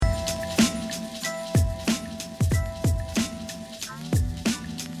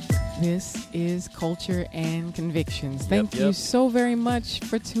This is Culture and Convictions. Thank you so very much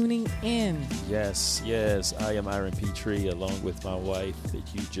for tuning in. Yes. I am Iron Petrie, along with my wife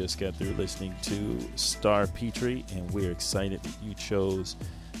that you just got through listening to, Star Petrie, and we're excited that you chose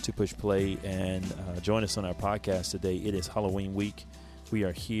to push play and join us on our podcast today. It is Halloween week. We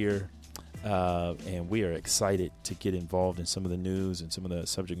are here, and we are excited to get involved in some of the news and some of the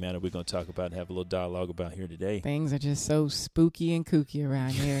subject matter we're going to talk about and have a little dialogue about here today. Things are just so spooky and kooky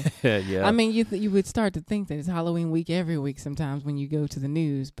around here. Yeah. I mean, you would start to think that it's Halloween week every week sometimes when you go to the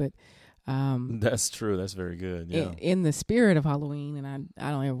news, but that's true. That's very good. Yeah. In the spirit of Halloween, and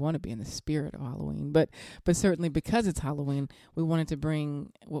I don't ever want to be in the spirit of Halloween, but certainly because it's Halloween, we wanted to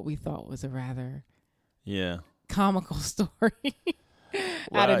bring what we thought was a rather comical story.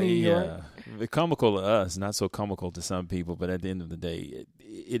 Out of New York. Comical to us, not so comical to some people, but at the end of the day,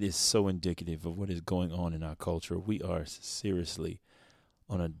 it is so indicative of what is going on in our culture. We are seriously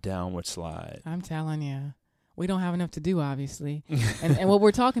on a downward slide. I'm telling you. We don't have enough to do, obviously. and what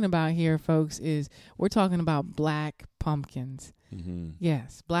we're talking about here, folks, is we're talking about black pumpkins. Mm-hmm.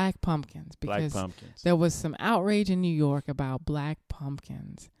 Yes, black pumpkins. Because black pumpkins. There was some outrage in New York about black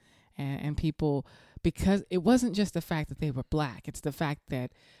pumpkins. And people... Because it wasn't just the fact that they were black. It's the fact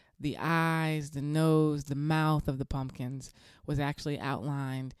that the eyes, the nose, the mouth of the pumpkins was actually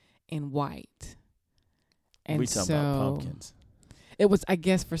outlined in white. And we talking about pumpkins. It was, I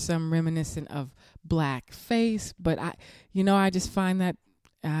guess, for some reminiscent of blackface. But I just find that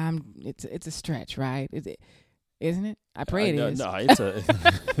it's a stretch, right? Isn't it? I pray it is. No, it's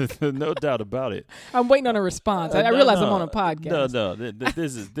a no doubt about it. I'm waiting on a response. I realize I'm on a podcast. No.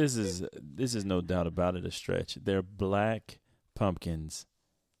 This is no doubt about it. A stretch. They're black pumpkins.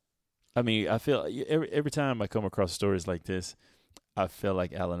 I mean, I feel every time I come across stories like this, I feel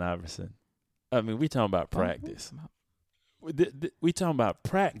like Allen Iverson. I mean, we talking about practice. We talking about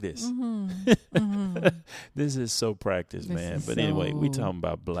practice. Mm-hmm. Mm-hmm. This is so practice, man. But anyway, we talking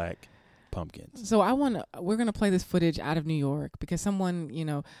about black pumpkins. So we're going to play this footage out of New York because someone,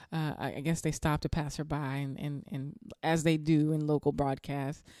 I guess they stopped a passerby and as they do in local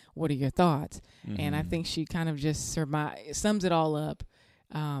broadcasts, what are your thoughts? Mm-hmm. And I think she kind of just sums it all up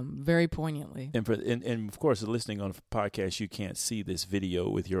very poignantly. And of course, listening on a podcast, you can't see this video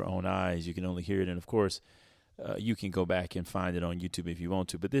with your own eyes. You can only hear it. And of course, you can go back and find it on YouTube if you want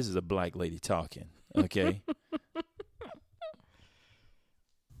to. But this is a black lady talking, okay?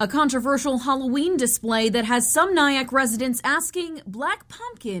 A controversial Halloween display that has some Nyack residents asking black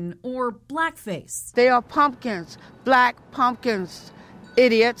pumpkin or blackface. They are pumpkins, black pumpkins,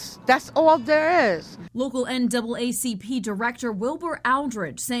 idiots. That's all there is. Local NAACP Director Wilbur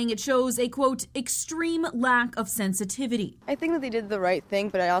Aldridge saying it shows a, quote, extreme lack of sensitivity. I think that they did the right thing,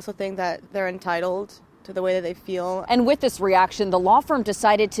 but I also think that they're entitled to the way that they feel. And with this reaction, the law firm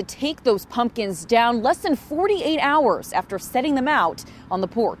decided to take those pumpkins down less than 48 hours after setting them out on the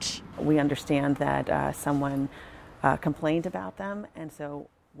porch. We understand that someone complained about them, and so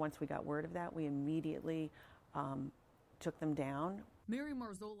once we got word of that, we immediately took them down. Mary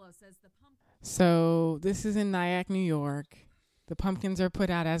Marzola says the pumpkins. So this is in Nyack, New York. The pumpkins are put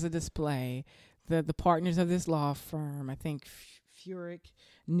out as a display. The partners of this law firm, I think Furyk,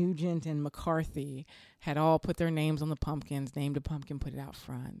 Nugent, and McCarthy, had all put their names on the pumpkins, named a pumpkin, put it out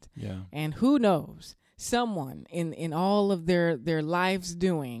front. Yeah. And who knows, someone in all of their life's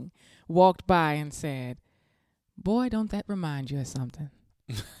doing walked by and said, boy, don't that remind you of something?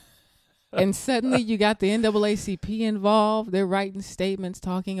 And suddenly you got the NAACP involved. They're writing statements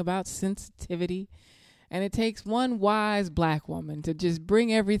talking about sensitivity. And it takes one wise black woman to just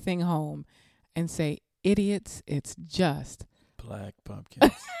bring everything home and say, idiots, it's just black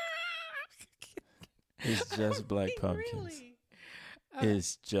pumpkins. It's just black pumpkins. Really?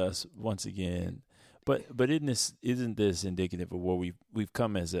 It's just, once again, but isn't this indicative of where we've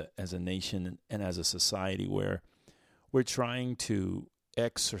come as a nation and as a society where we're trying to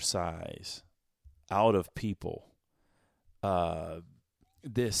exercise out of people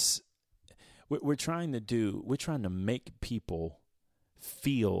this we're trying to make people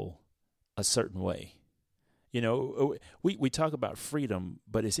feel a certain way. We talk about freedom,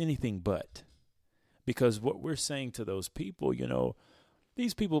 but it's anything but. Because what we're saying to those people,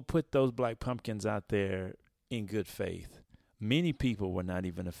 these people put those black pumpkins out there in good faith. Many people were not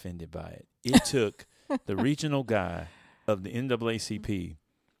even offended by it. It took the regional guy of the NAACP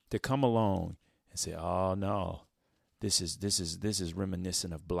to come along and say, "Oh no, this is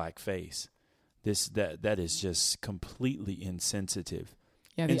reminiscent of blackface. That is just completely insensitive."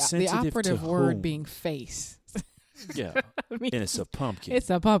 Yeah, insensitive the operative word whom? being face. Yeah, I mean, and it's a pumpkin. It's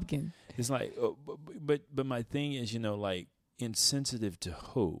a pumpkin. It's like, but my thing is, insensitive to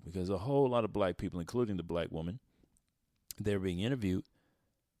who? Because a whole lot of black people, including the black woman, they're being interviewed,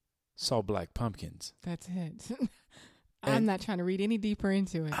 saw black pumpkins. That's it. I'm not trying to read any deeper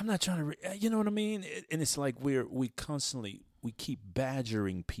into it. I'm not trying to, you know what I mean? And it's like we keep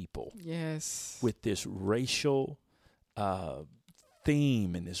badgering people. Yes. With this racial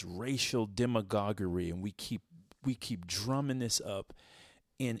theme and this racial demagoguery, and we keep drumming this up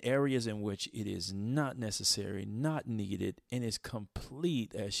in areas in which it is not necessary, not needed, and it's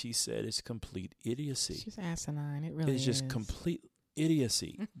complete, as she said, it's complete idiocy. She's asinine. It really is. It's just complete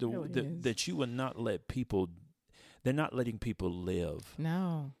idiocy. That you will not let people, they're not letting people live.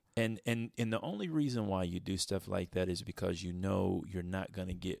 No. And the only reason why you do stuff like that is because you know you're not going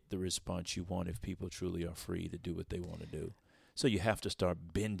to get the response you want if people truly are free to do what they want to do. So you have to start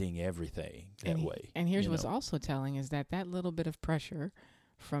bending everything that way. And here's what's also telling is that little bit of pressure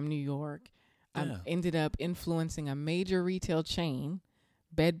from New York ended up influencing a major retail chain,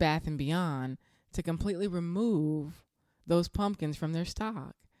 Bed Bath & Beyond, to completely remove those pumpkins from their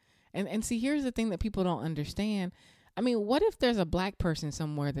stock. And see, here's the thing that people don't understand. I mean, what if there's a black person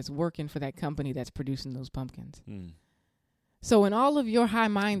somewhere that's working for that company that's producing those pumpkins? So in all of your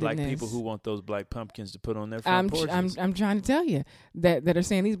high-mindedness, black people who want those black pumpkins to put on their front porches. I'm trying to tell you that are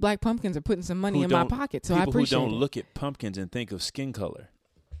saying these black pumpkins are putting some money in my pocket. So I appreciate it. People who don't look at pumpkins and think of skin color.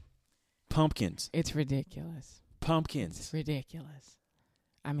 Pumpkins. It's ridiculous. Pumpkins. It's ridiculous.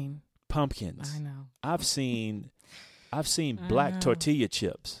 I mean, pumpkins. I know. I've seen black tortilla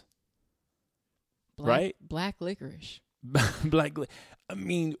chips. Right? Black licorice. I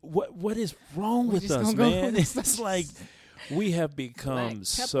mean, what is wrong with us, man? It's like we have become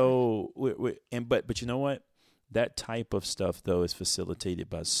so. But you know what? That type of stuff, though, is facilitated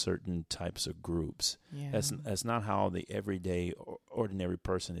by certain types of groups. Yeah. That's not how the everyday, ordinary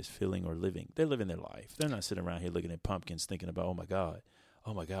person is feeling or living. They're living their life. They're not sitting around here looking at pumpkins, thinking about, oh my God.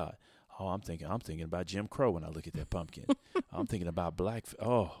 Oh, I'm thinking about Jim Crow when I look at that pumpkin. I'm thinking about black.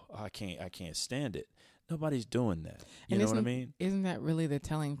 Oh, I can't stand it. Nobody's doing that. You know what I mean? Isn't that really the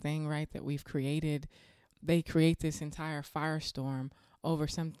telling thing, right? That we've created. They create this entire firestorm over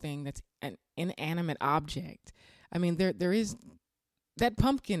something that's an inanimate object. I mean, there is that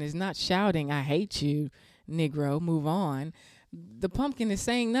pumpkin is not shouting, "I hate you, Negro, move on." The pumpkin is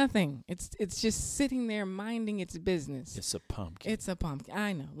saying nothing. It's just sitting there minding its business. It's a pumpkin. It's a pumpkin.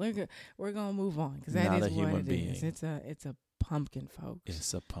 I know. Look, we're gonna move on because that not is a human what it being. is. It's a pumpkin, folks.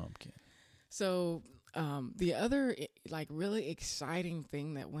 It's a pumpkin. So the other really exciting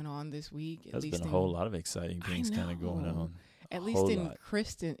thing that went on this week, There's been a whole lot of exciting things kind of going on. At least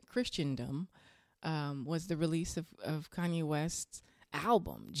in Christendom, was the release of Kanye West's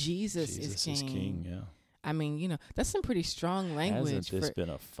album, Jesus is King. Yeah. I mean, that's some pretty strong language. Hasn't this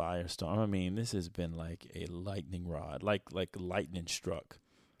been a firestorm? I mean, this has been like a lightning rod, like lightning struck.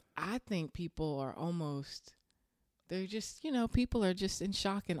 I think people are almost, they're just, people are just in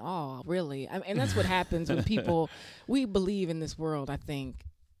shock and awe, really. And that's what happens when people, we believe in this world, I think,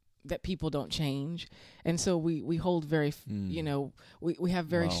 that people don't change. And so we hold very, we have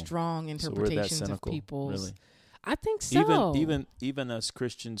very strong interpretations of people's. Really? I think so. Even us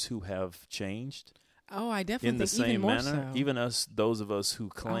Christians who have changed. Oh, I definitely in the think same even more manner. so. Even us, those of us who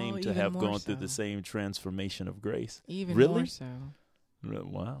claim to have gone through the same transformation of grace. Even really? more so.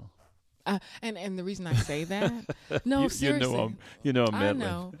 Wow. And the reason I say that, no, seriously, I'm meddling. I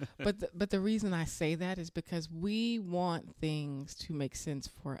know, but the reason I say that is because we want things to make sense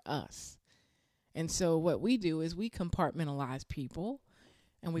for us, and so what we do is we compartmentalize people,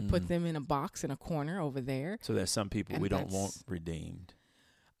 and we put them in a box in a corner over there. So there's some people we don't want redeemed.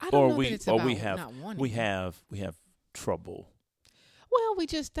 I don't know that it's about not wanting. we have trouble. Well,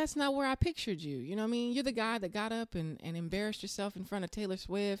 that's not where I pictured you. You know what I mean? You're the guy that got up and embarrassed yourself in front of Taylor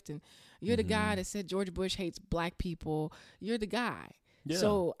Swift, and you're the guy that said George Bush hates black people. You're the guy. Yeah.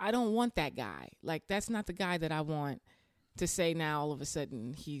 So I don't want that guy. Like, that's not the guy that I want to say now all of a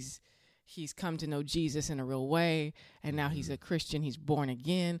sudden he's come to know Jesus in a real way, and now he's a Christian, he's born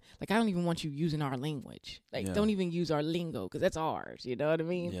again. Like, I don't even want you using our language. Like, don't even use our lingo, because that's ours. You know what I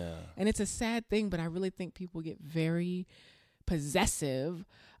mean? Yeah. And it's a sad thing, but I really think people get very possessive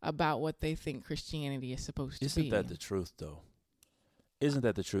about what they think Christianity is supposed to be. Isn't that the truth, though? Isn't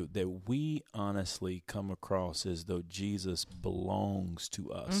that the truth? That we honestly come across as though Jesus belongs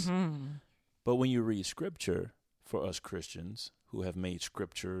to us. Mm-hmm. But when you read Scripture, for us Christians who have made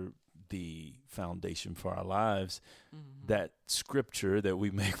Scripture the foundation for our lives, that Scripture that we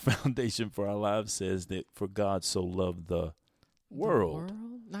make foundation for our lives says that for God so loved the world.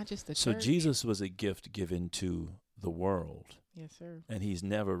 Not just the church. So Jesus was a gift given to the world. Yes, sir. And he's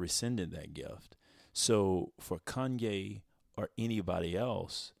never rescinded that gift. So for Kanye or anybody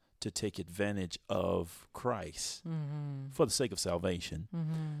else to take advantage of Christ for the sake of salvation,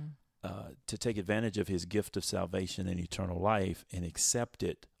 to take advantage of his gift of salvation and eternal life and accept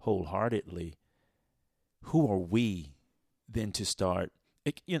it wholeheartedly, who are we then to start?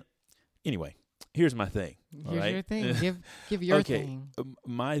 Anyway, here's my thing. Here's right? your thing. Give your okay. thing.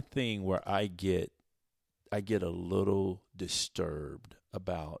 My thing where I get a little disturbed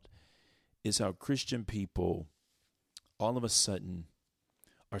about is how Christian people all of a sudden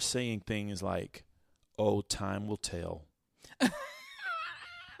are saying things like, "Oh, time will tell."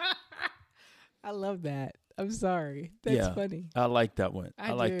 I love that. I'm sorry. That's funny. I like that one.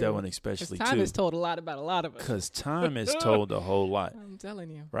 I like that one especially too. Time has told a lot about a lot of us. Because time has told a whole lot. I'm telling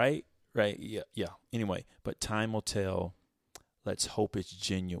you. Right? Right. Yeah. Anyway, but time will tell. Let's hope it's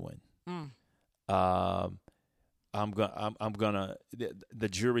genuine. I'm gonna. The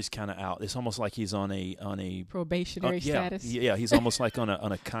jury's kind of out. It's almost like he's on a probationary status. Yeah, he's almost like on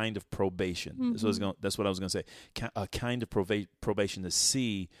a kind of probation. That's what I was gonna say. A kind of probation to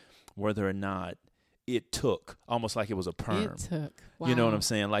see whether or not it took. Almost like it was a perm. It took. Wow. You know what I'm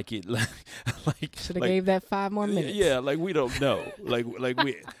saying? Like it. Like should have gave that 5 more minutes. Yeah, like we don't know. like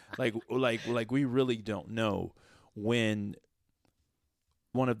we really don't know when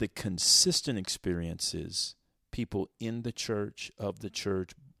one of the consistent experiences people in the church, of the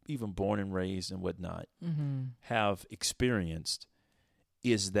church, even born and raised and whatnot, have experienced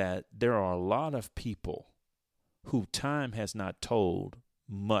is that there are a lot of people who time has not told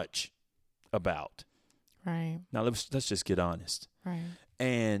much about. Right. Now, let's just get honest. Right.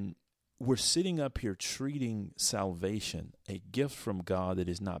 And we're sitting up here treating salvation, a gift from God that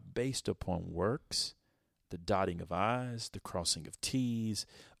is not based upon works, the dotting of I's, the crossing of T's,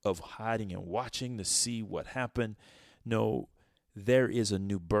 of hiding and watching to see what happened. No, there is a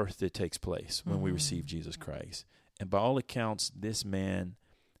new birth that takes place when we receive Jesus Christ. And by all accounts, this man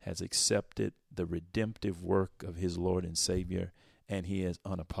has accepted the redemptive work of his Lord and Savior, and he is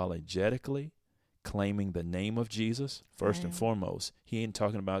unapologetically claiming the name of Jesus first and foremost. He ain't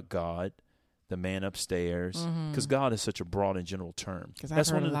talking about God, the man upstairs, because God is such a broad and general term. Because I've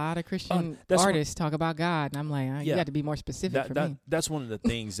heard a lot of Christian artists talk about God, and I'm like, you got to be more specific for me. That's one of the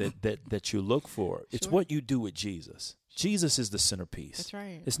things that you look for. It's what you do with Jesus. Jesus is the centerpiece. That's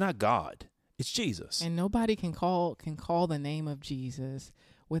right. It's not God. It's Jesus. And nobody can call the name of Jesus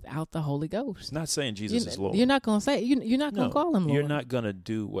without the Holy Ghost. It's not saying Jesus is Lord. You're not going to say you're not going to call him Lord. You're not going to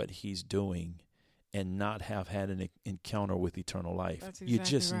do what he's doing and not have had an encounter with eternal life. That's exactly You're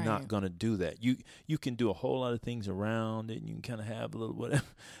just right. not going to do that. You can do a whole lot of things around it, and you can kind of have a little whatever,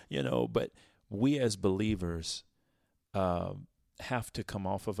 but we as believers have to come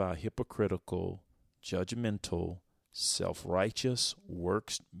off of our hypocritical, judgmental, self-righteous,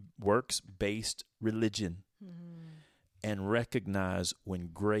 works-based religion and recognize when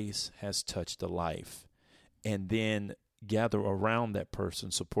grace has touched a life, and then gather around that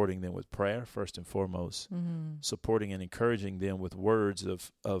person, supporting them with prayer, first and foremost, supporting and encouraging them with words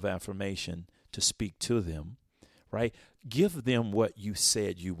of affirmation to speak to them, right? Give them what you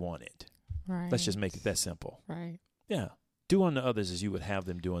said you wanted. Right. Let's just make it that simple. Right. Yeah. Do unto others as you would have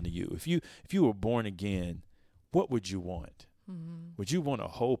them do unto you. If you were born again, what would you want? Would you want a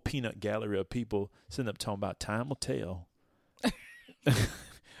whole peanut gallery of people sitting up talking about time will tell?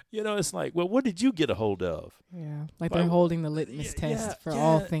 It's like, well, what did you get a hold of? Yeah, like they're holding the litmus test for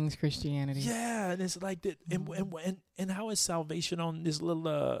all things Christianity. Yeah, and it's like that. And how is salvation on this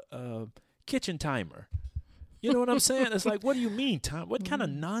little kitchen timer? You know what I'm saying? It's like, what do you mean time? What kind of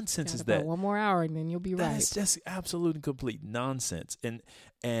nonsense is that? 1 more hour and then you'll be right. That's absolute and complete nonsense. And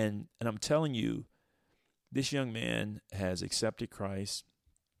I'm telling you, this young man has accepted Christ,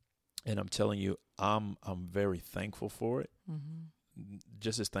 and I'm telling you, I'm very thankful for it.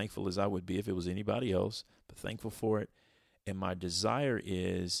 Just as thankful as I would be if it was anybody else, but thankful for it. And my desire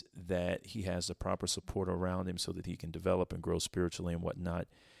is that he has the proper support around him so that he can develop and grow spiritually and whatnot,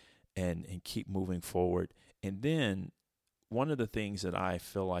 and keep moving forward. And then one of the things that I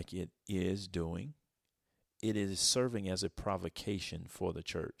feel like it is doing, it is serving as a provocation for the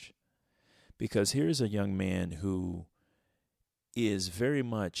church. Because here's a young man who is very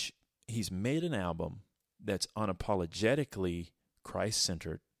much, he's made an album that's unapologetically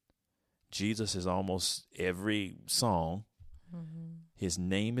Christ-centered. Jesus is almost every song. His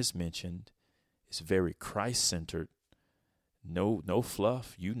name is mentioned. It's very Christ-centered. No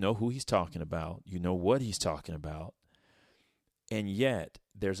fluff. You know who he's talking about. You know what he's talking about. And yet,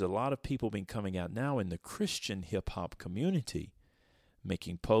 there's a lot of people been coming out now in the Christian hip-hop community,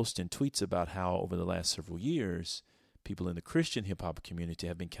 making posts and tweets about how over the last several years, people in the Christian hip-hop community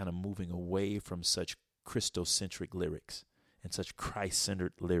have been kind of moving away from such Christocentric lyrics and such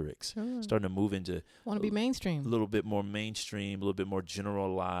Christ-centered lyrics. Sure. Starting to move into Want to be mainstream. a little bit more mainstream, a little bit more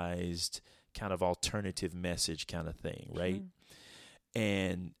generalized, kind of alternative message kind of thing, right? Sure.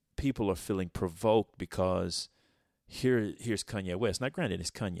 And people are feeling provoked because here's Kanye West. Now, granted,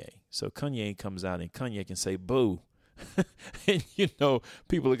 it's Kanye. So Kanye comes out and Kanye can say, boo. And,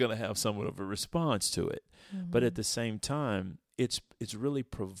 people are going to have somewhat of a response to it. Mm-hmm. But at the same time, it's really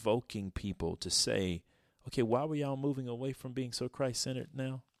provoking people to say, okay, why were y'all moving away from being so Christ-centered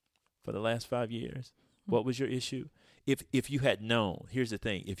now for the last 5 years? Mm-hmm. What was your issue? If you had known, here's the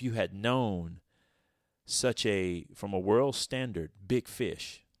thing, if you had known such from a world standard, big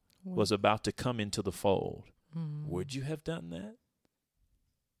fish was about to come into the fold, would you have done that?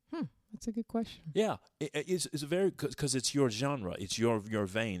 That's a good question. Yeah, it's very, because it's your genre, it's your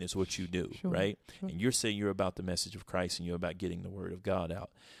vein, it's what you do, sure, right? Sure. And you're saying you're about the message of Christ and you're about getting the word of God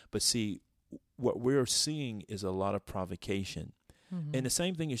out. But see, what we're seeing is a lot of provocation. Mm-hmm. And the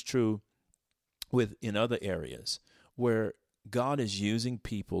same thing is true in other areas where God is using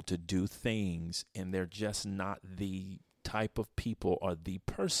people to do things and they're just not the type of people or the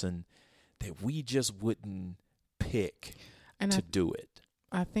person that we just wouldn't pick to do it.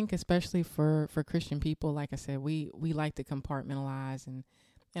 I think especially for Christian people, like I said, we like to compartmentalize and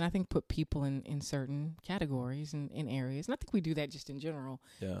I think put people in certain categories and in areas. And I think we do that just in general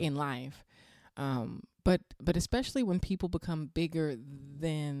in life. But especially when people become bigger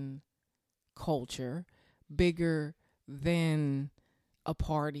than culture, bigger than a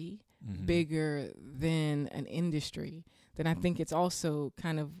party, mm-hmm. bigger than an industry, then I think it's also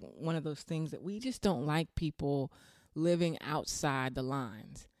kind of one of those things that we just don't like people living outside the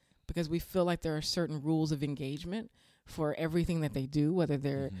lines, because we feel like there are certain rules of engagement for everything that they do, whether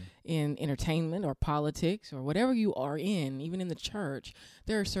they're mm-hmm. in entertainment or politics or whatever you are in, even in the church,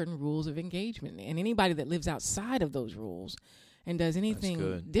 there are certain rules of engagement. And anybody that lives outside of those rules and does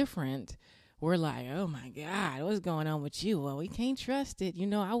anything different, we're like, oh my God, what's going on with you? Well, we can't trust it.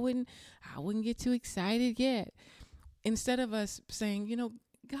 I wouldn't get too excited yet. Instead of us saying,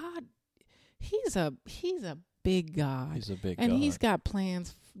 God, he's a big God. He's a big and God. He's got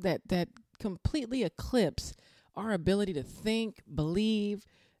plans that completely eclipse our ability to think, believe,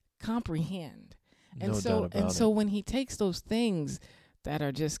 comprehend. And so when he takes those things that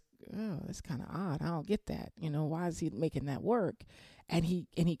are just, that's kind of odd. I don't get that. Why is he making that work? And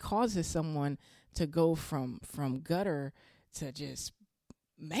he causes someone to go from gutter to just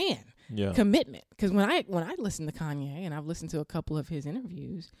commitment. Because when I listen to Kanye, and I've listened to a couple of his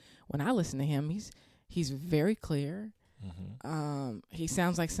interviews, when I listen to him, he's very clear. Mm-hmm. He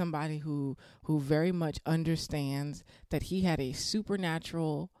sounds like somebody who very much understands that he had a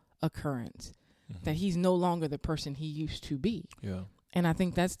supernatural occurrence, mm-hmm. that he's no longer the person he used to be. Yeah. And I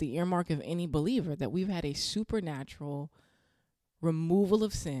think that's the earmark of any believer, that we've had a supernatural removal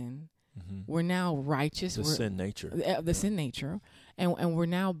of sin. Mm-hmm. We're now righteous. Sin nature. The sin nature. And we're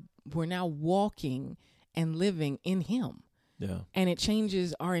now walking and living in him. Yeah. And it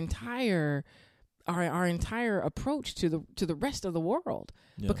changes our entire approach to the rest of the world,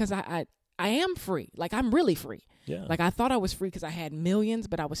 because I am free. Like, I'm really free. Yeah. Like, I thought I was free because I had millions,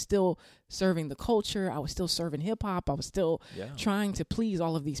 but I was still serving the culture. I was still serving hip hop. I was still trying to please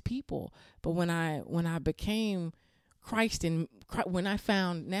all of these people. But when I became Christ, and when I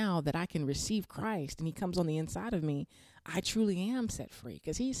found now that I can receive Christ and he comes on the inside of me, I truly am set free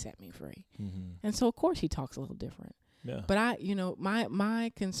because he set me free. Mm-hmm. And so of course he talks a little different. Yeah. But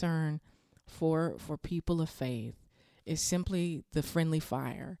my concern for people of faith is simply the friendly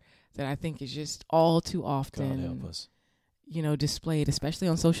fire that I think is just all too often, God help us. Displayed, especially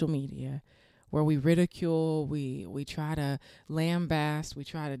on social media, where we ridicule, we try to lambaste, we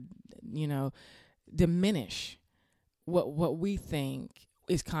try to, diminish what we think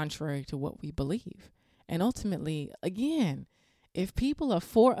is contrary to what we believe. And ultimately, again, if people are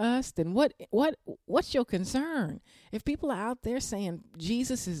for us, then what's your concern? If people are out there saying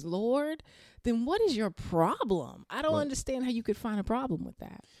Jesus is Lord, then what is your problem? I don't understand how you could find a problem with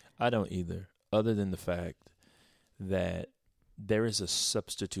that. I don't either, other than the fact that there is a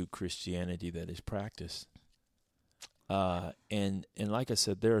substitute Christianity that is practiced. And like I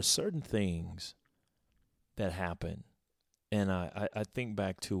said, there are certain things that happen. And I think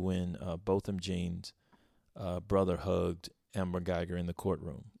back to when Botham Jean's brother hugged Amber Geiger in the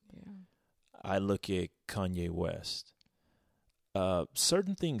courtroom. Yeah. I look at Kanye West.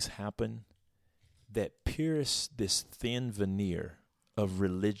 Certain things happen that pierce this thin veneer of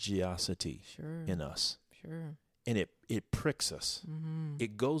religiosity in us. Sure. And it pricks us. Mm-hmm.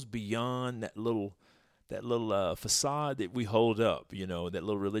 It goes beyond that little facade that we hold up, that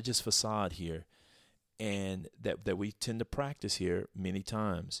little religious facade here. and that we tend to practice here many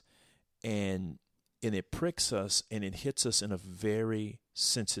times. And it pricks us and it hits us in a very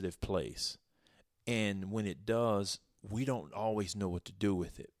sensitive place. And when it does, we don't always know what to do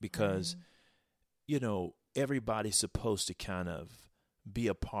with it because, everybody's supposed to kind of be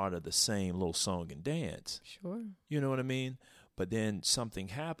a part of the same little song and dance. Sure. You know what I mean? But then something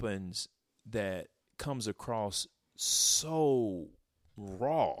happens that comes across so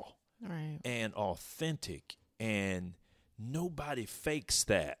raw and authentic, and nobody fakes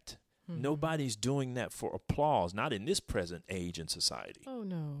that. Nobody's doing that for applause, not in this present age in society. Oh,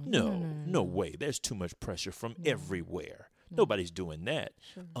 no. No way. There's too much pressure from everywhere. Nobody's doing that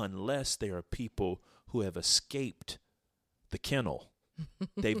unless there are people who have escaped the kennel.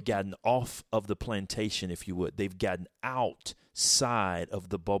 They've gotten off of the plantation, if you would. They've gotten outside of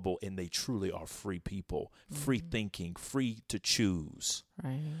the bubble, and they truly are free people, free thinking, free to choose.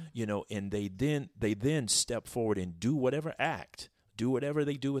 Right. And they then step forward and do whatever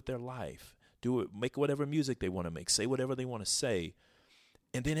they do with their life, make whatever music they want to make, say whatever they want to say.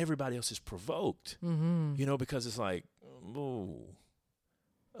 And then everybody else is provoked, because it's like,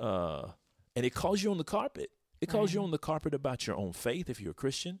 and it calls you on the carpet. It calls you on the carpet about your own faith if you're a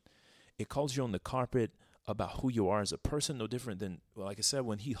Christian. It calls you on the carpet about who you are as a person, no different than, like I said,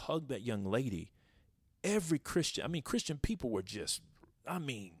 when he hugged that young lady, every Christian people were just,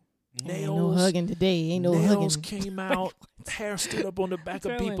 nails. Ain't no hugging today. Ain't no nails hugging. came out, hair stood up on the back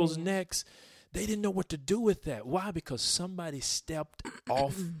of people's necks. They didn't know what to do with that. Why? Because somebody stepped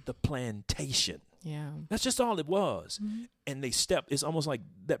off the plantation. Yeah. That's just all it was. And they stepped. It's almost like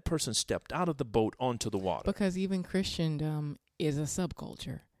that person stepped out of the boat onto the water. Because even Christendom is a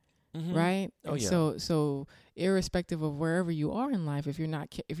subculture, right? Oh, yeah. So irrespective of wherever you are in life, if you're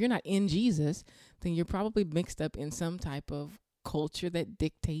not in Jesus, then you're probably mixed up in some type of culture that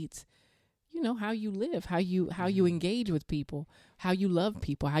dictates, how you live, how you engage with people, how you love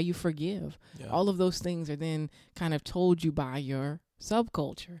people, how you forgive. Yeah. All of those things are then kind of told you by your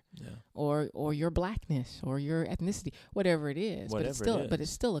subculture, or your blackness, or your ethnicity, whatever it is. But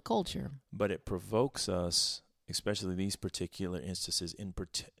it's still a culture. But it provokes us, especially these particular instances. In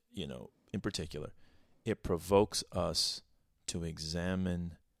particular, it provokes us to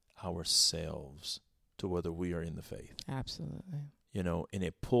examine ourselves to whether we are in the faith. Absolutely. And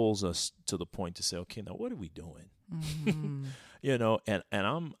it pulls us to the point to say, okay, now what are we doing? And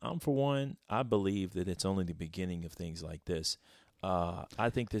I'm for one, I believe that it's only the beginning of things like this. I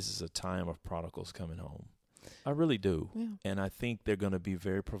think this is a time of prodigals coming home. I really do. Yeah. And I think they're going to be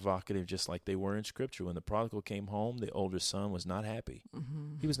very provocative, just like they were in Scripture. When the prodigal came home, the older son was not happy.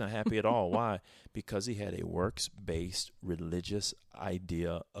 He was not happy at all. Why? Because he had a works-based religious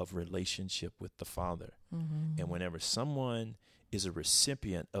idea of relationship with the Father. And whenever someone is a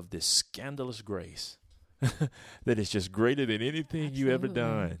recipient of this scandalous grace that is just greater than anything you ever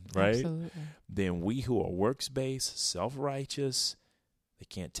done, right? Absolutely. Then we who are works-based, self-righteous, they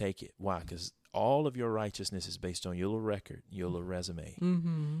can't take it. Why? Because all of your righteousness is based on your little record, your little resume.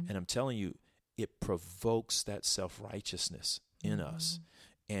 And I'm telling you, it provokes that self-righteousness in us.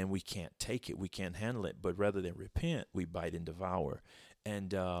 And we can't take it. We can't handle it. But rather than repent, we bite and devour.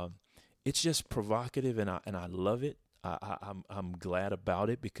 And it's just provocative, and I love it. I'm glad about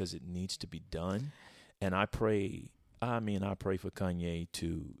it because it needs to be done. And I pray for Kanye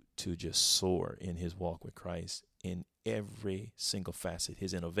to just soar in his walk with Christ in every single facet,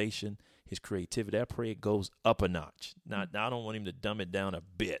 his innovation, his creativity. I pray it goes up a notch. I don't want him to dumb it down a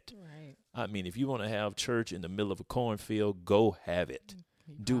bit. Right. If you want to have church in the middle of a cornfield, go have it.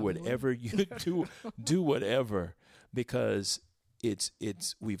 Do whatever you do. Do whatever, because it's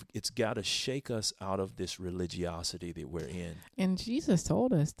got to shake us out of this religiosity that we're in. And Jesus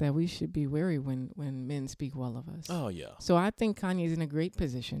told us that we should be wary when men speak well of us. Oh, yeah. So I think Kanye's in a great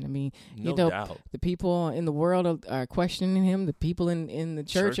position. No doubt. The people in the world are questioning him. The people in the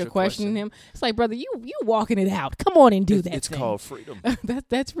church are questioning him. It's like, brother, you walking it out. Come on and do that. It's called freedom.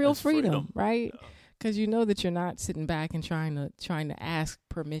 That's real freedom, right? Because you know that you're not sitting back and trying to ask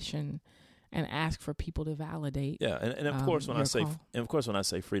permission and ask for people to validate. Yeah, and of course when I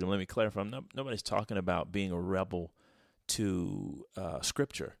say freedom, let me clarify. Nobody's talking about being a rebel to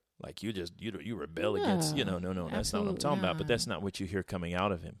Scripture. Like you rebel against. No. That's not what I'm talking about. But that's not what you hear coming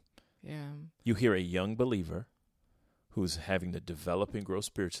out of him. Yeah. You hear a young believer who's having to develop and grow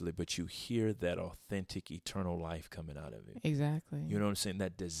spiritually, but you hear that authentic eternal life coming out of him. Exactly. You know what I'm saying?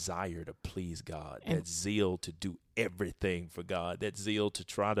 That desire to please God, that zeal to do everything for God, that zeal to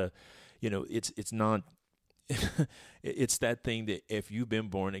try to. It's not, it's that thing that if you've been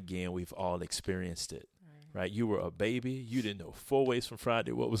born again, we've all experienced it. right? You were a baby. You didn't know 4 ways from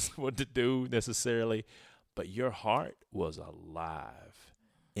Friday what to do necessarily, but your heart was alive,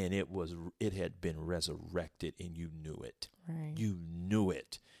 and it had been resurrected, and you knew it. Right. You knew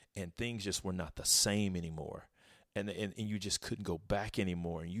it, and things just were not the same anymore, and you just couldn't go back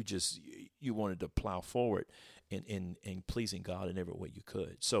anymore, and you wanted to plow forward in pleasing God in every way you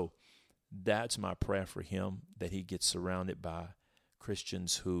could. So that's my prayer for him, that he gets surrounded by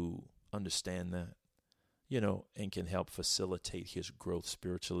Christians who understand that, and can help facilitate his growth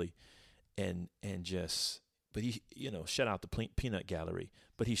spiritually, but he, shout out the Peanut Gallery,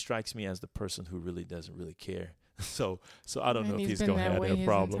 but he strikes me as the person who really doesn't really care. So I don't know if he's going to have that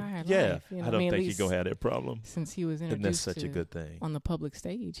problem. Yeah, I don't think he's going to have that problem. Since he was introduced, and that's such a good thing. On the public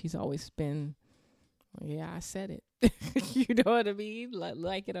stage, he's always been, I said it. You know what I mean?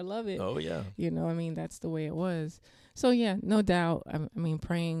 Like it or love it. Oh, yeah. That's the way it was. So, yeah, no doubt.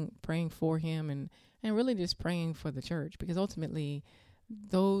 Praying for him and really just praying for the church, because ultimately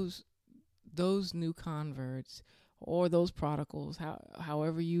those new converts or those prodigals,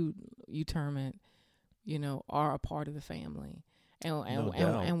 however you term it, are a part of the family.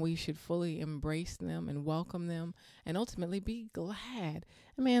 And we should fully embrace them and welcome them and ultimately be glad.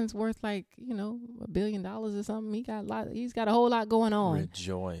 A man's worth $1 billion or something. He's got a whole lot going on.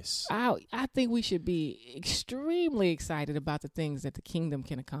 Rejoice. I think we should be extremely excited about the things that the kingdom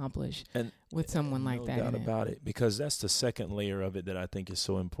can accomplish with someone like that. No doubt about it, because that's the second layer of it that I think is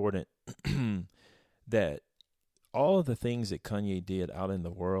so important. That all of the things that Kanye did out in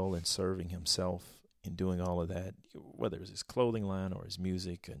the world and serving himself in doing all of that, whether it was his clothing line or his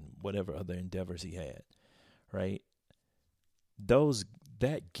music and whatever other endeavors he had, right?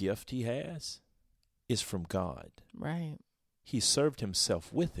 That gift he has is from God. Right. He served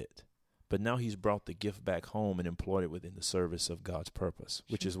himself with it, but now he's brought the gift back home and employed it within the service of God's purpose,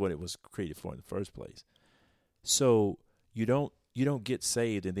 which is what it was created for in the first place. So you don't get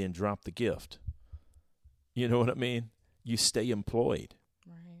saved and then drop the gift. You know what I mean? You stay employed.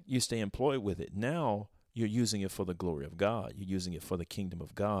 You stay employed with it. Now you're using it for the glory of God. You're using it for the kingdom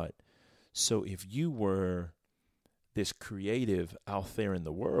of God. So if you were this creative out there in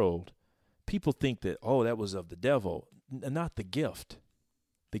the world, people think that, that was of the devil. Not the gift.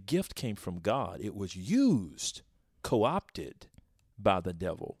 The gift came from God. It was used, co-opted by the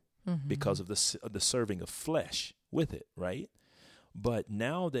devil because of the serving of flesh with it, right? But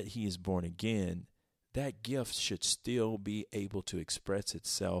now that he is born again, that gift should still be able to express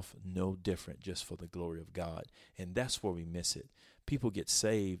itself no different, just for the glory of God. And that's where we miss it. People get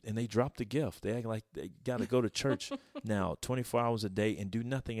saved and they drop the gift. They act like they got to go to church now 24 hours a day and do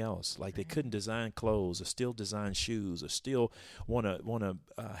nothing else. Like they couldn't design clothes or still design shoes or still want to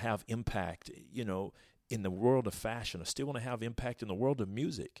have impact, in the world of fashion, or still want to have impact in the world of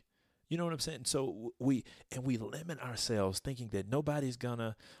music. You know what I'm saying? So we limit ourselves thinking that nobody's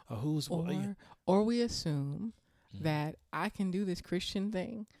gonna, or we assume that I can do this Christian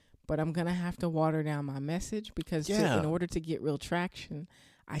thing, but I'm gonna have to water down my message because in order to get real traction,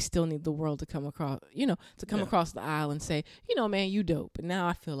 I still need the world to come across, across the aisle and say, man, you dope. And now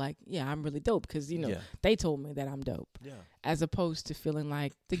I feel like, I'm really dope because, they told me that I'm dope. Yeah. As opposed to feeling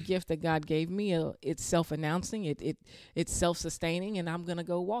like the gift that God gave me, it's self-announcing, it's self-sustaining, and I'm going to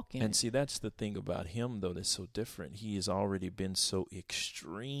go walk in it. And see, that's the thing about him, though, that's so different. He has already been so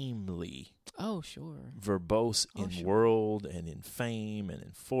extremely verbose in world and in fame and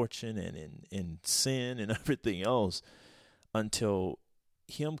in fortune and in sin and everything else, until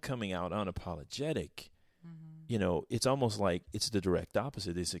him coming out unapologetic, it's almost like it's the direct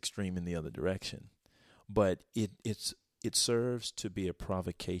opposite. It's extreme in the other direction. But it serves to be a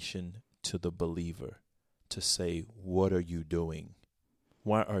provocation to the believer to say, what are you doing?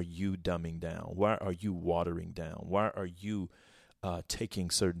 Why are you dumbing down? Why are you watering down? Why are you taking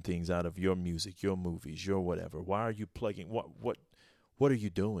certain things out of your music, your movies, your whatever? Why are you plugging? What are you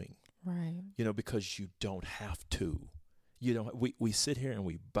doing? Right. Because you don't have to. We sit here and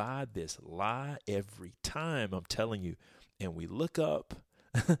we buy this lie every time, I'm telling you, and we look up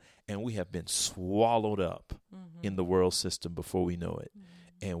and we have been swallowed up in the world system before we know it.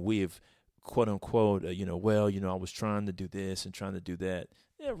 And we've, quote unquote, I was trying to do this and trying to do that.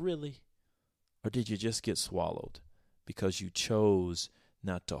 Yeah, really? Or did you just get swallowed because you chose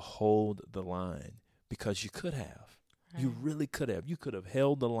not to hold the line? Because you could have. Right. You really could have. You could have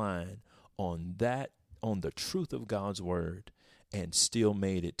held the line on the truth of God's word and still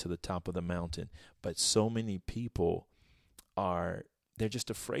made it to the top of the mountain. But so many people they're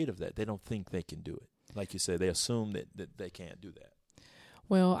just afraid of that. They don't think they can do it. Like you said, they assume that they can't do that.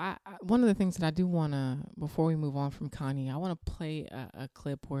 Well, one of the things that I do want to, before we move on from Kanye, I want to play a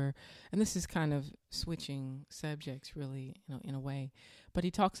clip where, and this is kind of switching subjects really, in a way, but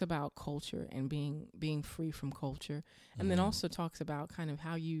he talks about culture and being free from culture, and then also talks about kind of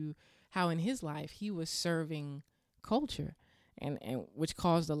how in his life he was serving culture, and which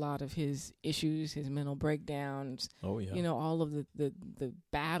caused a lot of his issues, his mental breakdowns. Oh yeah. All of the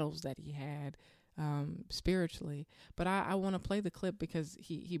battles that he had. Spiritually, but I want to play the clip because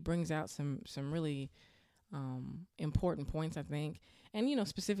he brings out some really important points, I think, and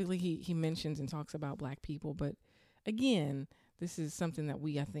specifically he mentions and talks about Black people, but again, this is something that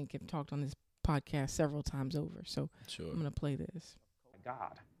I think have talked on this podcast several times over, so sure. I'm going to play this.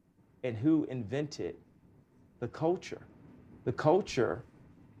 God, and who invented the culture? The culture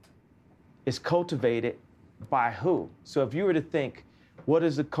is cultivated by who? So if you were to think, what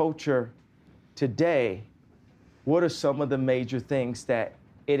is the culture today, what are some of the major things that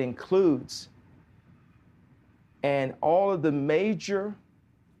it includes? And all of the major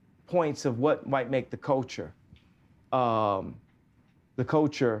points of what might make the culture bowing,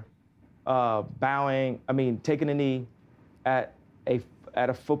 taking a knee at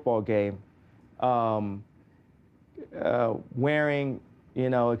a football game, wearing,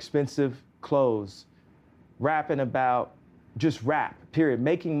 expensive clothes, rapping about just rap, period,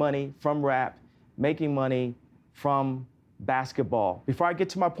 making money from rap, making money from basketball. Before I get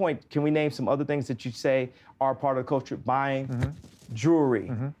to my point, can we name some other things that you say are part of the culture? Buying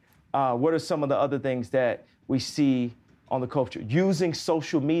jewelry. What are some of the other things that we see on the culture? Using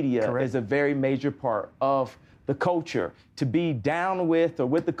social media is a very major part of the culture. To be down with or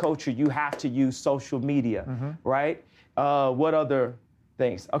with the culture, you have to use social media, right? What other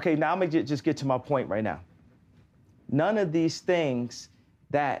things? Okay, now I'm gonna just get to my point right now. None of these things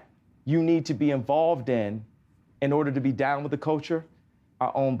that you need to be involved in order to be down with the culture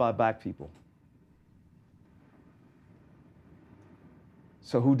are owned by Black people.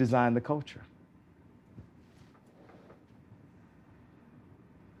 So who designed the culture?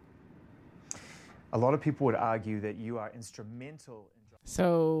 A lot of people would argue that you are instrumental in.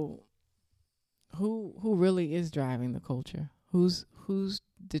 So who really is driving the culture? Who's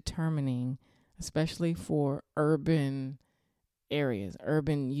determining, especially for urban areas,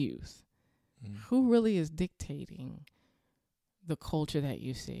 urban youth, who really is dictating the culture that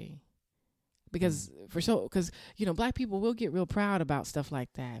you see? Because Black people will get real proud about stuff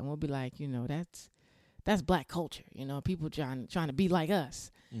like that, and we'll be like, that's Black culture, people trying to be like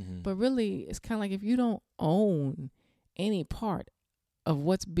us. But really, it's kind of like if you don't own any part of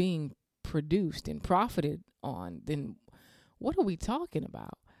what's being produced and profited on, then what are we talking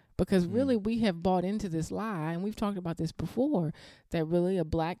about? Because really, we have bought into this lie, and we've talked about this before, that really a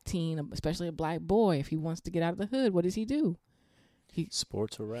Black teen, especially a Black boy, if he wants to get out of the hood, what does he do?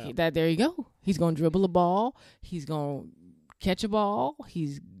 Sports or rap. There you go. He's going to dribble a ball. He's going to catch a ball.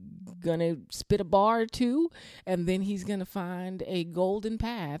 He's going to spit a bar or two, and then he's going to find a golden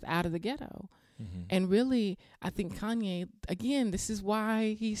path out of the ghetto. And really, I think Kanye, again, this is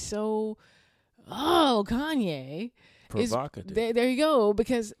why he's so, Kanye. Provocative. There you go,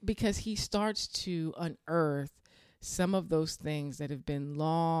 because he starts to unearth some of those things that have been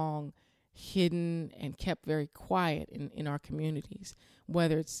long hidden and kept very quiet in our communities,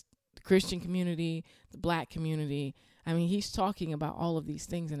 whether it's the Christian community, the Black community. I mean, he's talking about all of these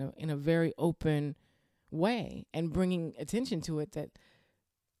things in a very open way and bringing attention to it that,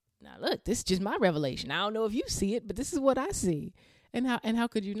 now look, this is just my revelation. I don't know if you see it, but this is what I see. And how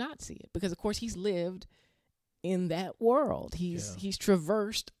could you not see it? Because of course he's lived in that world. He's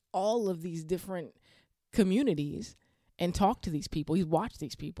traversed all of these different communities and talked to these people. He's watched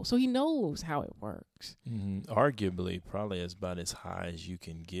these people. So he knows how it works. Arguably, probably is about as high as you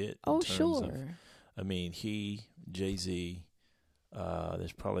can get. Oh, sure. He, Jay-Z,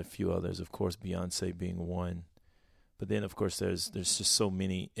 there's probably a few others, of course, Beyonce being one. But then, of course, there's just so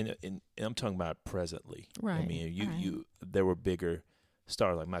many, and I'm talking about presently. Right. There were bigger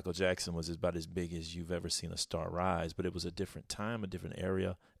stars, like Michael Jackson was about as big as you've ever seen a star rise, but it was a different time, a different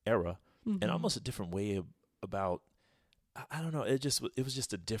era, and almost a different way about, I don't know, it was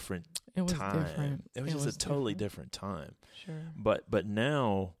just a different time. Different. It was just a totally different time. Sure. But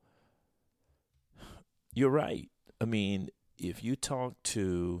now, you're right. I mean, if you talk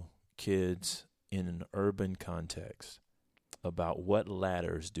to kids in an urban context about what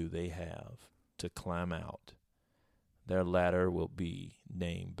ladders do they have to climb out, their ladder will be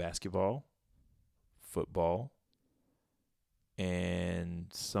named basketball, football, and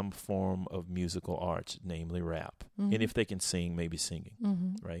some form of musical arts, namely rap. And if they can sing, maybe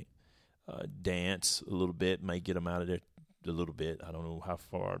singing, right? Dance a little bit might get them out of there a little bit. I don't know how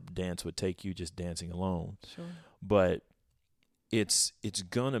far dance would take you just dancing alone. Sure. But it's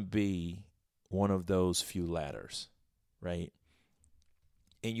going to be one of those few ladders, right?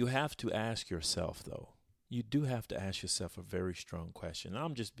 And you have to ask yourself, though, you do have to ask yourself a very strong question.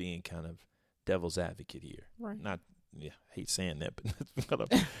 I'm just being kind of devil's advocate here. Right. I hate saying that, but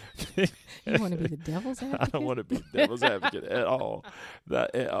you want to be the devil's advocate? I don't want to be the devil's advocate at all.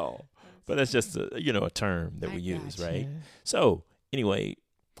 Not at all. But that's just a term that we use, right? So anyway,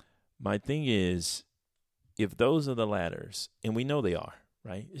 my thing is, if those are the ladders, and we know they are,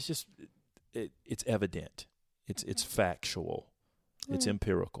 right? It's just it's evident, it's factual, it's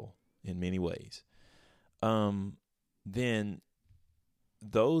empirical in many ways. Then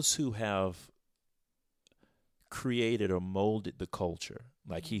those who have created or molded the culture,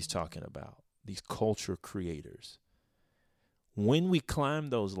 like he's talking about, these culture creators. When we climb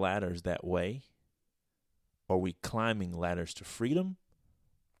those ladders that way, are we climbing ladders to freedom,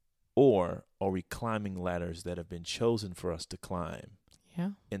 or are we climbing ladders that have been chosen for us to climb?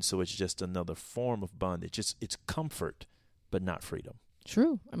 Yeah. And so it's just another form of bondage. It's comfort, but not freedom.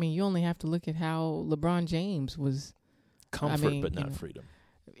 True. I mean, you only have to look at how LeBron James was. Comfort, but not freedom.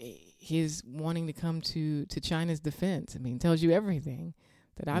 His wanting to come to China's defense, tells you everything.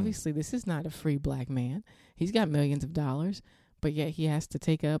 That obviously this is not a free black man. He's got millions of dollars, but yet he has to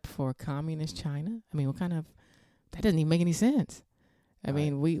take up for communist China. What kind of, that doesn't even make any sense. We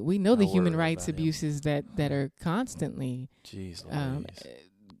know the human rights abuses that are constantly,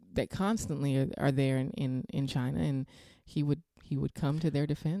 that constantly are there in China, and he would come to their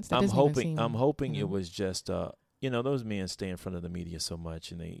defense. That I'm hoping it was just those men stay in front of the media so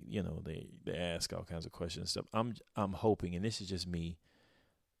much, and they ask all kinds of questions and stuff. I'm hoping, and this is just me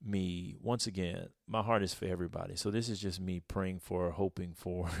once again, my heart is for everybody. So this is just me praying for, hoping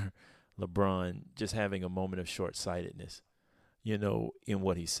for LeBron just having a moment of short-sightedness, in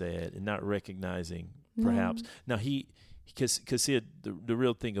what he said, and not recognizing perhaps. Now because the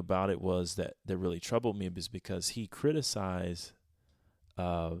real thing about it was that really troubled me is because he criticized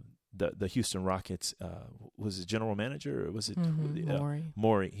the Houston Rockets. Was it general manager, or was it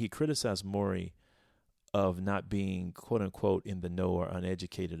Morey? He criticized Morey of not being, quote unquote, in the know or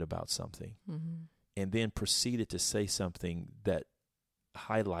uneducated about something, and then proceeded to say something that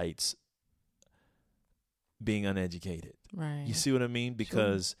highlights being uneducated. Right. You see what I mean?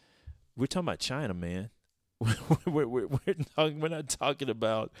 Because we're talking about China, man. We're talking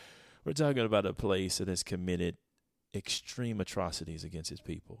about a place that has committed extreme atrocities against its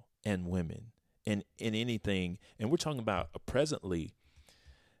people and women and in anything. And we're talking about presently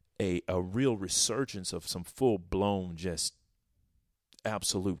a real resurgence of some full-blown just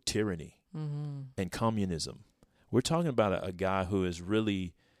absolute tyranny and communism. We're talking about a guy who is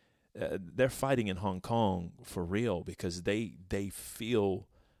really they're fighting in Hong Kong for real, because they feel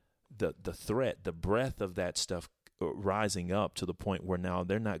the threat, the breath of that stuff rising up to the point where now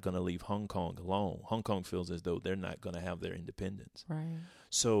they're not going to leave Hong Kong alone. Hong Kong feels as though they're not going to have their independence. Right.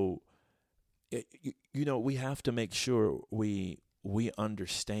 So, we have to make sure we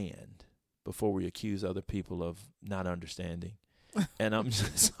understand before we accuse other people of not understanding. And I'm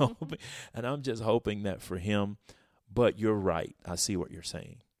just hoping that for him. But you're right. I see what you're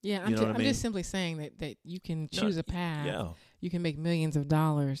saying. Yeah, I'm just simply saying that you can choose a path. Yeah. You can make millions of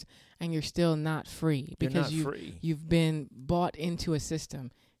dollars, and you're still not free because you've been bought into a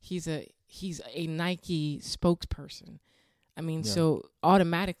system. He's a Nike spokesperson. So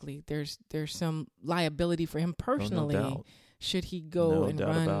automatically there's some liability for him personally. No doubt. Should he go and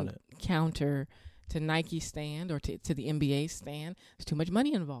run counter to Nike's stand or to the NBA stand? There's too much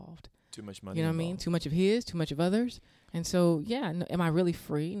money involved. Too much money. You know what I mean? Too much of his, too much of others. And so, am I really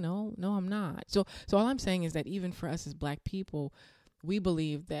free? No, I'm not. So all I'm saying is that even for us as black people, we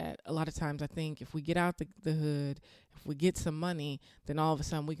believe that a lot of times, I think if we get out the hood, if we get some money, then all of a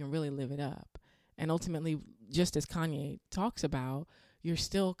sudden we can really live it up. And ultimately, just as Kanye talks about, you're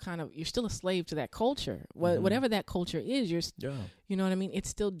still a slave to that culture. Whatever that culture is, you know what I mean? It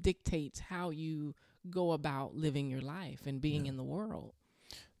still dictates how you go about living your life and being in the world.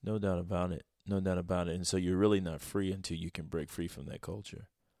 No doubt about it. And so you're really not free until you can break free from that culture.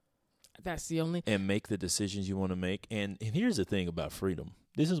 That's the only. And make the decisions you want to make. And here's the thing about freedom.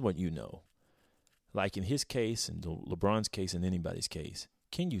 This is what you know. Like in his case, and LeBron's case, and anybody's case,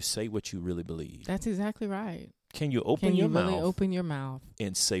 can you say what you really believe? That's exactly right. Can you open your mouth? Open your mouth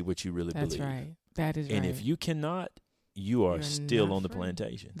and say what you really believe? That's right. That is and right. And if you cannot, you're still on the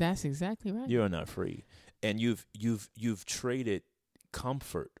plantation. That's exactly right. You are not free. And you've traded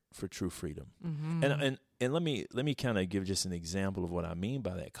comfort for true freedom. And let me kind of give just an example of what I mean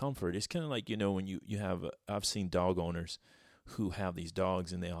by that comfort. It's kind of like, when you have I've seen dog owners who have these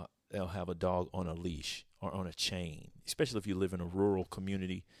dogs, and they'll have a dog on a leash or on a chain. Especially if you live in a rural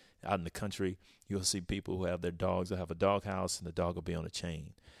community out in the country, you'll see people who have their dogs. They'll have a dog house, and the dog will be on a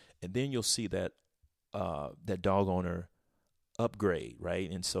chain. And then you'll see that that dog owner upgrade, right?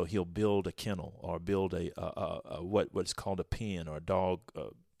 And so he'll build a kennel or build a what's called a pen or a dog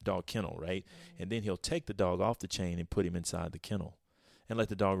kennel, right? And then he'll take the dog off the chain and put him inside the kennel and let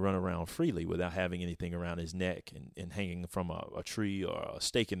the dog run around freely without having anything around his neck and hanging from a tree or a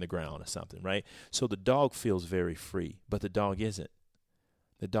stake in the ground or something, right? So the dog feels very free, but the dog isn't.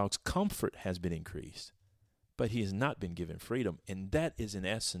 The dog's comfort has been increased, but he has not been given freedom. And that is, in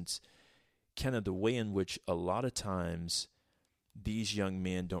essence, kind of the way in which a lot of times these young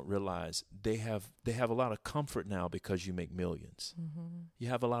men don't realize they have a lot of comfort now because you make millions. Mm-hmm. You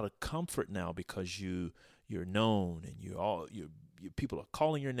have a lot of comfort now because you're known and you people are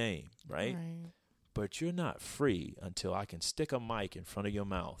calling your name, right? But you're not free until I can stick a mic in front of your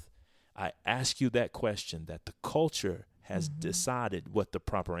mouth. I ask you that question that the culture has decided what the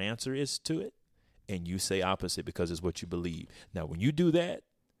proper answer is to it, and you say opposite because it's what you believe. Now, when you do that,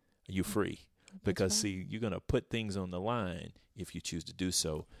 you're free. Because, see, you're going to put things on the line if you choose to do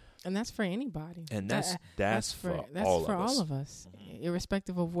so. And that's for anybody. And that's for all of us.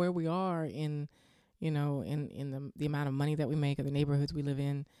 Irrespective of where we are in the amount of money that we make or the neighborhoods we live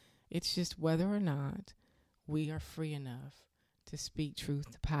in. It's just whether or not we are free enough to speak truth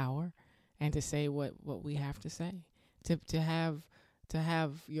to power and to say what we have to say. To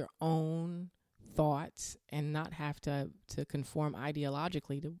have your own thoughts and not have to conform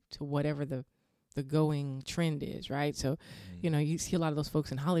ideologically to whatever the going trend is, right? So, you see a lot of those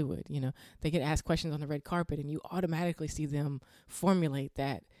folks in Hollywood, they get asked questions on the red carpet and you automatically see them formulate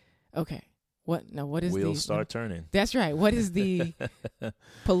that, okay, what is wheels start turning. That's right. What is the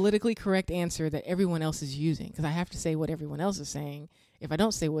politically correct answer that everyone else is using? Because I have to say what everyone else is saying. If I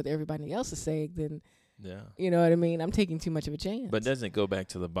don't say what everybody else is saying, then you know what I mean? I'm taking too much of a chance. But doesn't it go back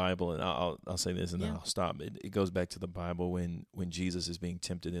to the Bible? And I'll say this and then I'll stop. It goes back to the Bible when Jesus is being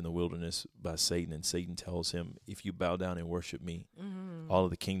tempted in the wilderness by Satan, and Satan tells him, if you bow down and worship me, all of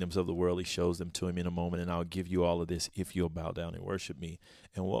the kingdoms of the world, he shows them to him in a moment, and I'll give you all of this if you'll bow down and worship me.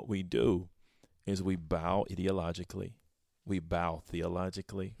 And what we do is we bow ideologically. We bow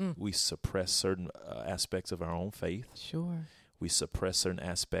theologically. We suppress certain aspects of our own faith. Sure. We suppress certain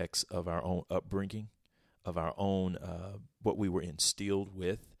aspects of our own upbringing, of our own what we were instilled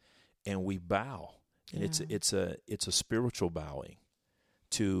with, and we bow. And it's a spiritual bowing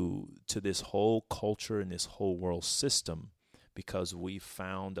to this whole culture and this whole world system, because we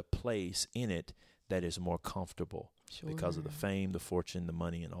found a place in it that is more comfortable because of the fame, the fortune, the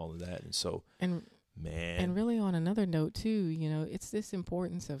money, and all of that. And so, and really on another note too, it's this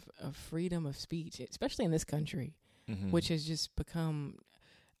importance of freedom of speech, especially in this country, which has just become,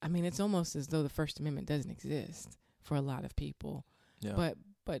 it's almost as though the First Amendment doesn't exist for a lot of people. Yeah.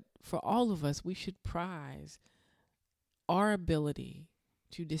 But for all of us, we should prize our ability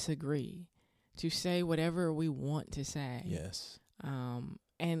to disagree, to say whatever we want to say. Yes.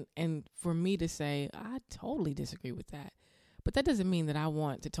 And for me to say, I totally disagree with that. But that doesn't mean that I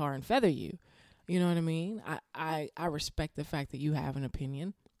want to tar and feather you. You know what I mean? I respect the fact that you have an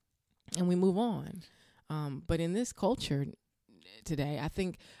opinion, and we move on. But in this culture today, I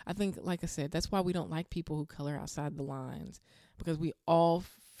think, like I said, that's why we don't like people who color outside the lines, because we all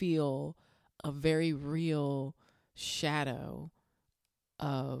feel a very real shadow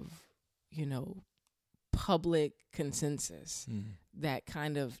of, public consensus that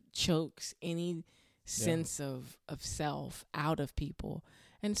kind of chokes any sense of self out of people.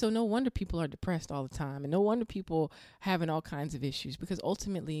 And so no wonder people are depressed all the time, and no wonder people having all kinds of issues, because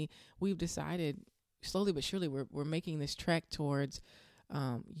ultimately we've decided slowly but surely we're making this trek towards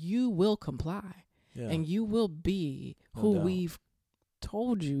you will comply and you will be who we've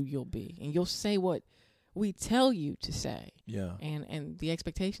told you'll be, and you'll say what we tell you to say. Yeah. And the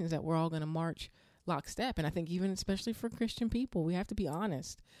expectation is that we're all going to march lockstep. And I think even especially for Christian people, we have to be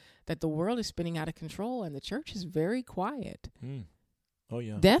honest that the world is spinning out of control and the church is very quiet. Oh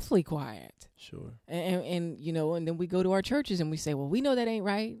yeah. Deathly quiet. Sure. And and then we go to our churches and we say, well, we know that ain't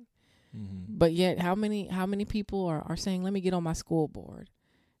right. But yet how many people are saying, let me get on my school board?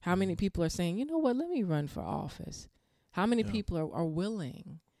 How many people are saying, you know what, let me run for office? How many people are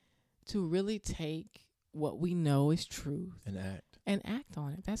willing to really take what we know is truth and act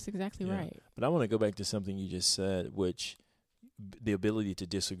on it? That's exactly right. But I want to go back to something you just said, which the ability to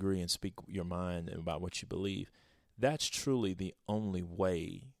disagree and speak your mind about what you believe. That's truly the only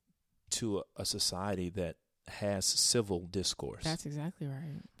way to a society that has civil discourse. That's exactly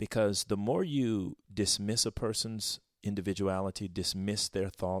right. Because the more you dismiss a person's individuality, dismiss their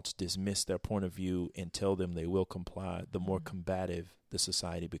thoughts, dismiss their point of view, and tell them they will comply, the more combative the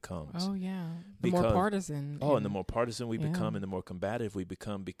society becomes. Oh, yeah. The more partisan. And the more partisan we become and the more combative we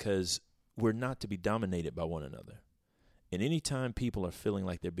become, because we're not to be dominated by one another. And anytime people are feeling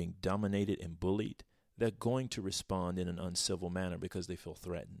like they're being dominated and bullied, they're going to respond in an uncivil manner because they feel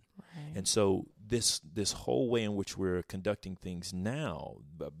threatened. Right. And so this whole way in which we're conducting things now,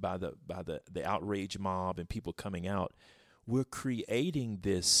 by the outrage mob and people coming out, we're creating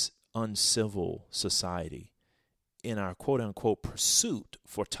this uncivil society in our quote-unquote pursuit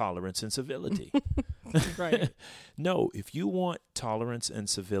for tolerance and civility. Right. No, if you want tolerance and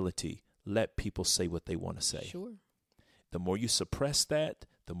civility, let people say what they want to say. Sure. The more you suppress that,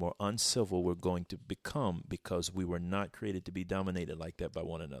 the more uncivil we're going to become, because we were not created to be dominated like that by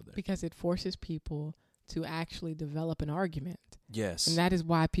one another. Because it forces people to actually develop an argument. Yes. And that is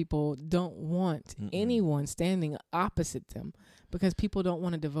why people don't want anyone standing opposite them, because people don't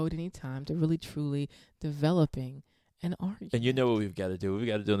want to devote any time to really truly developing an argument. And you know what we've got to do? We've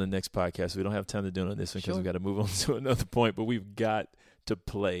got to do on the next podcast. We don't have time to do it on this one because we've got to move on to another point, but we've got to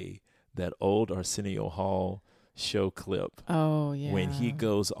play that old Arsenio Hall show clip. Oh, yeah. When he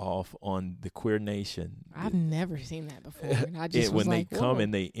goes off on the Queer Nation. I've never seen that before. And I just when they come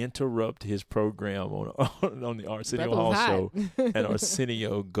and they interrupt his program on the Arsenio Hall show, and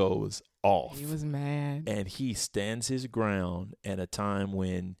Arsenio goes off. He was mad. And he stands his ground at a time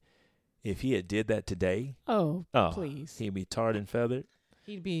when, if he had did that today, please, he'd be tarred and feathered.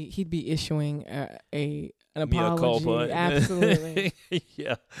 He'd be issuing an Mea apology. culpa. Absolutely.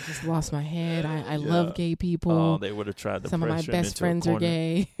 Yeah. Just lost my head. I love gay people. Oh, they would have tried to Some of my pressure him best into friends a are corner.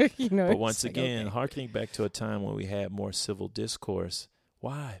 gay. But once again, hearkening back to a time when we had more civil discourse.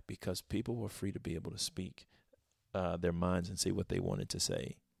 Why? Because people were free to be able to speak their minds and say what they wanted to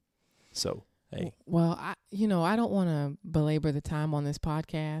say. So, hey. Well, I don't want to belabor the time on this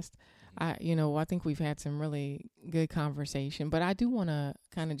podcast. I think we've had some really good conversation, but I do want to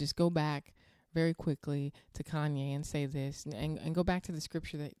kind of just go back very quickly to Kanye and say this, and go back to the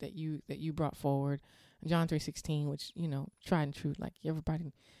scripture that you brought forward, John 3:16, which tried and true. Like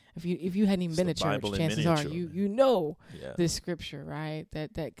everybody, if you hadn't even been to church, chances are you know this scripture, right?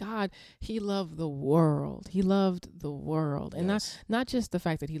 That God, He loved the world. He loved the world, and not just the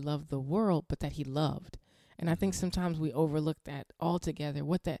fact that He loved the world, but that He loved. And I think sometimes we overlook that altogether.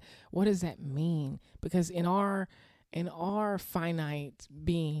 What does that mean? Because in our finite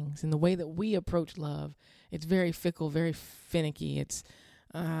beings, in the way that we approach love, it's very fickle, very finicky. It's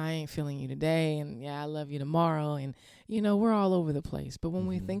I ain't feeling you today, and I love you tomorrow, and we're all over the place. But when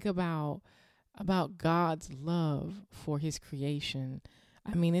we think about God's love for His creation,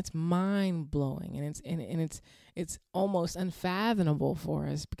 I mean, it's mind blowing, and it's almost unfathomable for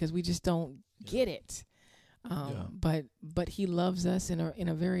us because we just don't get it. But He loves us in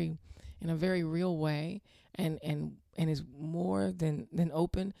a very real way, and is more than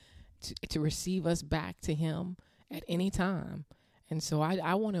open to receive us back to Him at any time. And so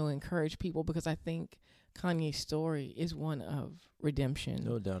I want to encourage people, because I think Kanye's story is one of redemption.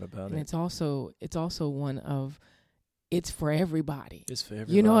 No doubt about it. And it's also one of, it's for everybody. It's for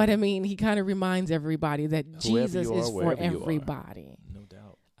everybody. You know what I mean? He kind of reminds everybody that Whoever Jesus you are, is for everybody. No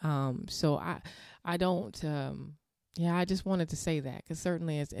doubt. So I don't, I just wanted to say that, because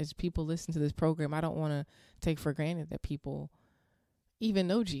certainly as people listen to this program, I don't want to take for granted that people even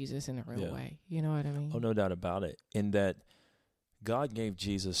know Jesus in a real way. You know what I mean? Oh, no doubt about it. In that God gave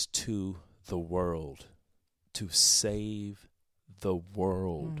Jesus to the world to save the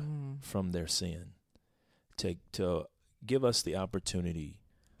world from their sin, to give us the opportunity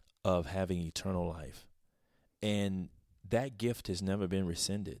of having eternal life. And that gift has never been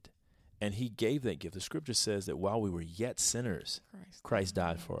rescinded. And He gave that gift. The scripture says that while we were yet sinners, Christ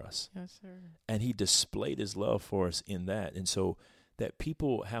died for us. Yes, sir. And He displayed His love for us in that. And so that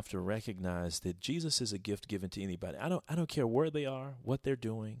people have to recognize that Jesus is a gift given to anybody. I don't care where they are, what they're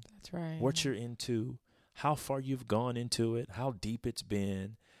doing. That's right. What you're into, how far you've gone into it, how deep it's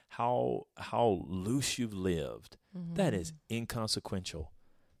been, how loose you've lived. That is inconsequential.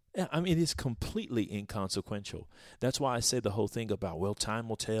 I mean, it is completely inconsequential. That's why I say the whole thing about, well, time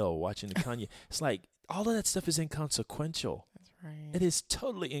will tell, watching the Kanye. It's like, all of that stuff is inconsequential. That's right. It is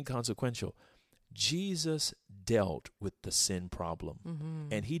totally inconsequential. Jesus dealt with the sin problem,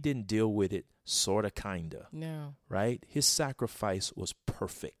 and He didn't deal with it sort of, kind of. No. Right? His sacrifice was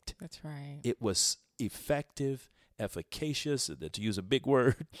perfect. That's right. It was effective, efficacious, to use a big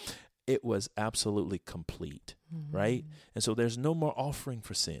word. It was absolutely complete, right? And so there's no more offering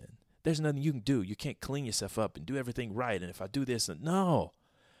for sin. There's nothing you can do. You can't clean yourself up and do everything right. And if I do this, no.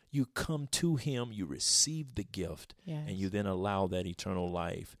 You come to him, you receive the gift, and you then allow that eternal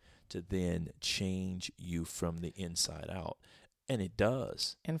life to then change you from the inside out. And it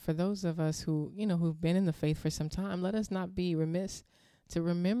does. And for those of us who, who've been in the faith for some time, let us not be remiss to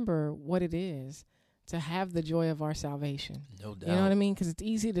remember what it is to have the joy of our salvation. No doubt. You know what I mean? Because it's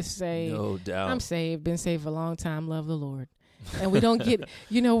easy to say, no doubt, I'm saved, been saved for a long time, love the Lord. And we don't get,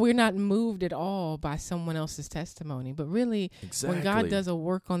 we're not moved at all by someone else's testimony. But really, when God does a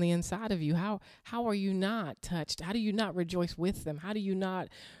work on the inside of you, how are you not touched? How do you not rejoice with them? How do you not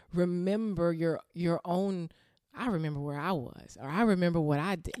remember your own? I remember where I was, or I remember what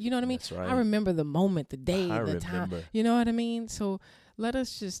I did. You know what I mean? That's right. I remember the moment, the day, the time. You know what I mean? So let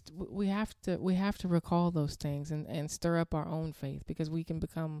us we have to recall those things and stir up our own faith, because we can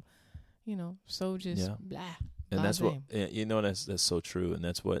become, so just blah. And that's what, that's so true. And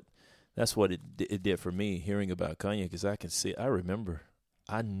that's what it did for me, hearing about Kanye, because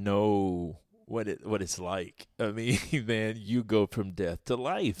I know what it's like. I mean, man, you go from death to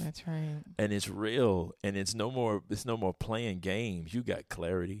life. That's right. And it's real, and it's no more playing games. You got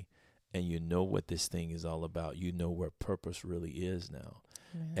clarity, and you know what this thing is all about. You know where purpose really is now.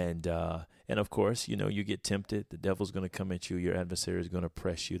 Yeah. And of course, you get tempted. The devil's going to come at you. Your adversary is going to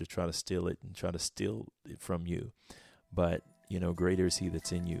press you to try to steal it and try to steal it from you. But, greater is he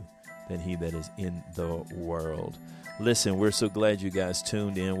that's in you than he that is in the world. Listen, we're so glad you guys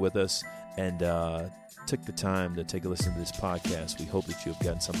tuned in with us and took the time to take a listen to this podcast. We hope that you have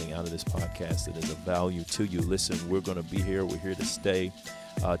gotten something out of this podcast that is of value to you. Listen, we're going to be here. We're here to stay.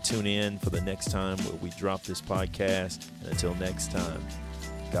 Tune in for the next time where we drop this podcast. And until next time,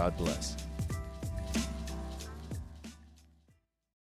 God bless.